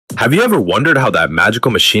Have you ever wondered how that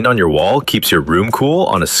magical machine on your wall keeps your room cool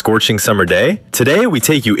on a scorching summer day? Today, we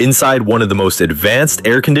take you inside one of the most advanced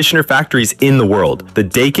air conditioner factories in the world, the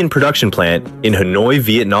Daikin production plant in Hanoi,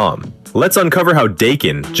 Vietnam. Let's uncover how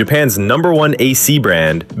Daikin, Japan's #1 AC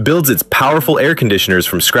brand, builds its powerful air conditioners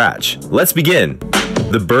from scratch. Let's begin.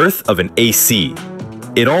 The birth of an AC.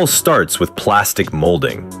 It all starts with plastic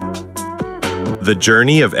molding. The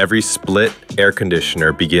journey of every split air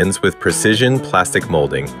conditioner begins with precision plastic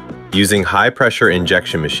molding. Using high-pressure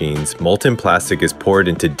injection machines, molten plastic is poured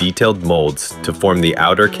into detailed molds to form the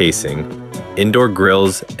outer casing, indoor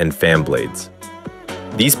grills, and fan blades.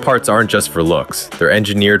 These parts aren't just for looks, they're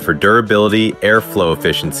engineered for durability, airflow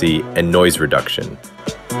efficiency, and noise reduction.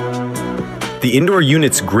 The indoor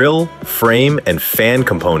unit's grill, frame, and fan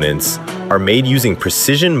components are made using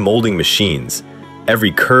precision molding machines.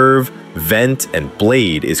 Every curve, vent, and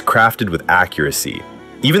blade is crafted with accuracy.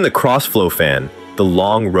 Even the crossflow fan, the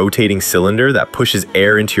long rotating cylinder that pushes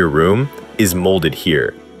air into your room, is molded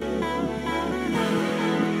here.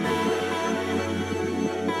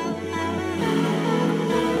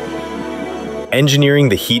 Engineering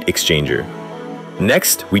the heat exchanger.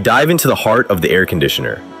 Next, we dive into the heart of the air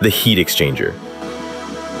conditioner, the heat exchanger.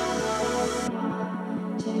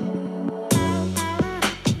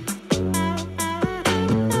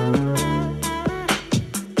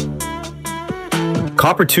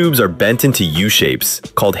 Copper tubes are bent into U-shapes,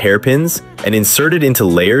 called hairpins, and inserted into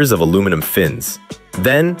layers of aluminum fins.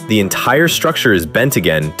 Then, the entire structure is bent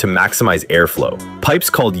again to maximize airflow. Pipes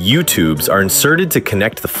called U-tubes are inserted to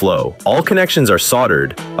connect the flow. All connections are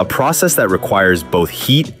soldered, a process that requires both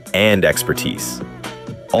heat and expertise.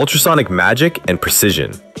 Ultrasonic magic and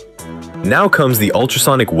precision. Now comes the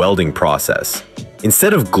ultrasonic welding process.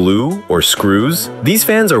 Instead of glue or screws, these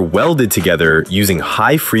fans are welded together using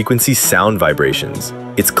high-frequency sound vibrations.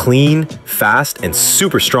 It's clean, fast, and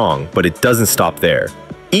super strong, but it doesn't stop there.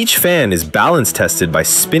 Each fan is balance tested by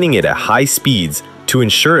spinning it at high speeds to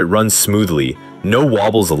ensure it runs smoothly, no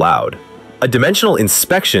wobbles allowed. A dimensional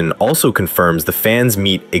inspection also confirms the fans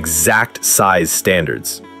meet exact size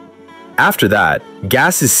standards. After that,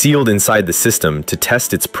 gas is sealed inside the system to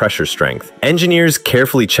test its pressure strength. Engineers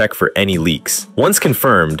carefully check for any leaks. Once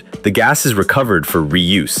confirmed, the gas is recovered for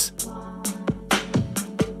reuse.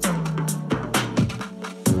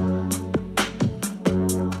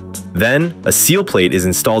 Then, a seal plate is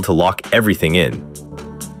installed to lock everything in.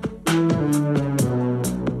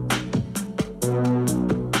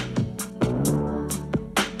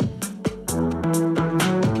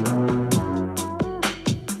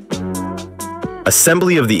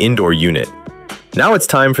 Assembly of the indoor unit. Now it's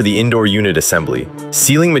time for the indoor unit assembly.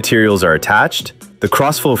 Sealing materials are attached, the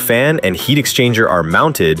crossflow fan and heat exchanger are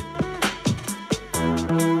mounted,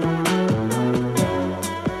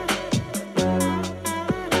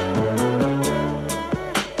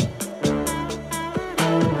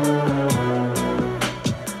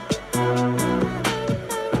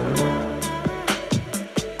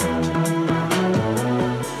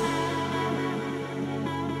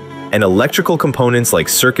 and electrical components like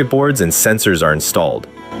circuit boards and sensors are installed.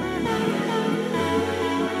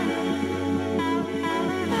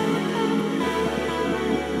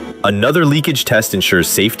 Another leakage test ensures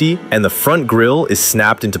safety, and the front grille is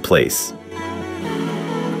snapped into place.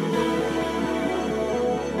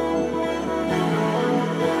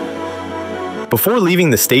 Before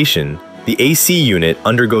leaving the station, the AC unit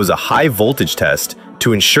undergoes a high voltage test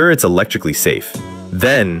to ensure it's electrically safe.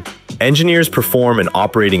 Then, engineers perform an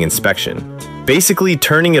operating inspection, basically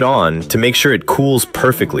turning it on to make sure it cools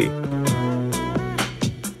perfectly.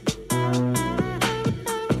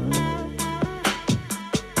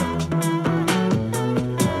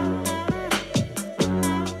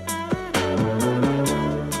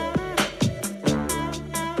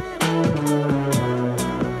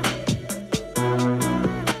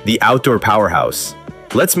 The outdoor powerhouse.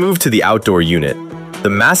 Let's move to the outdoor unit. The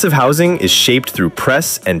massive housing is shaped through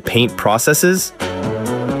press and paint processes,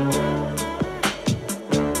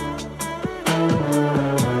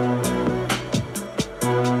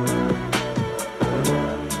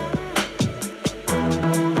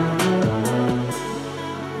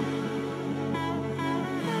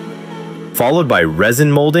 followed by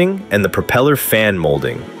resin molding and the propeller fan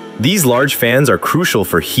molding. These large fans are crucial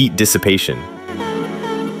for heat dissipation.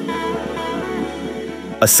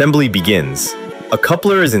 Assembly begins. A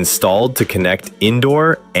coupler is installed to connect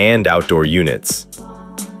indoor and outdoor units.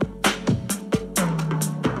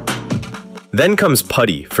 Then comes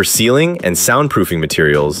putty for sealing, and soundproofing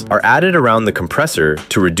materials are added around the compressor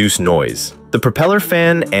to reduce noise. The propeller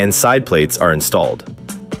fan and side plates are installed.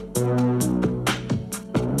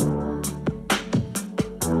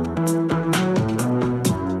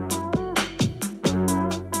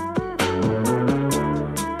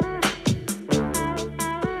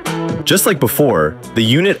 Just like before, the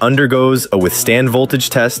unit undergoes a withstand voltage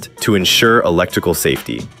test to ensure electrical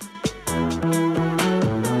safety.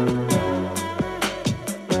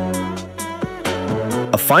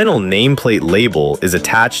 A final nameplate label is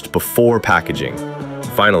attached before packaging.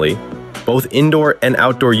 Finally, both indoor and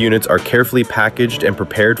outdoor units are carefully packaged and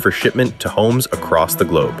prepared for shipment to homes across the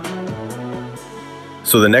globe.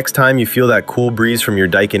 So the next time you feel that cool breeze from your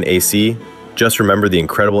Daikin AC, just remember the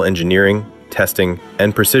incredible engineering, testing,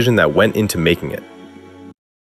 and precision that went into making it.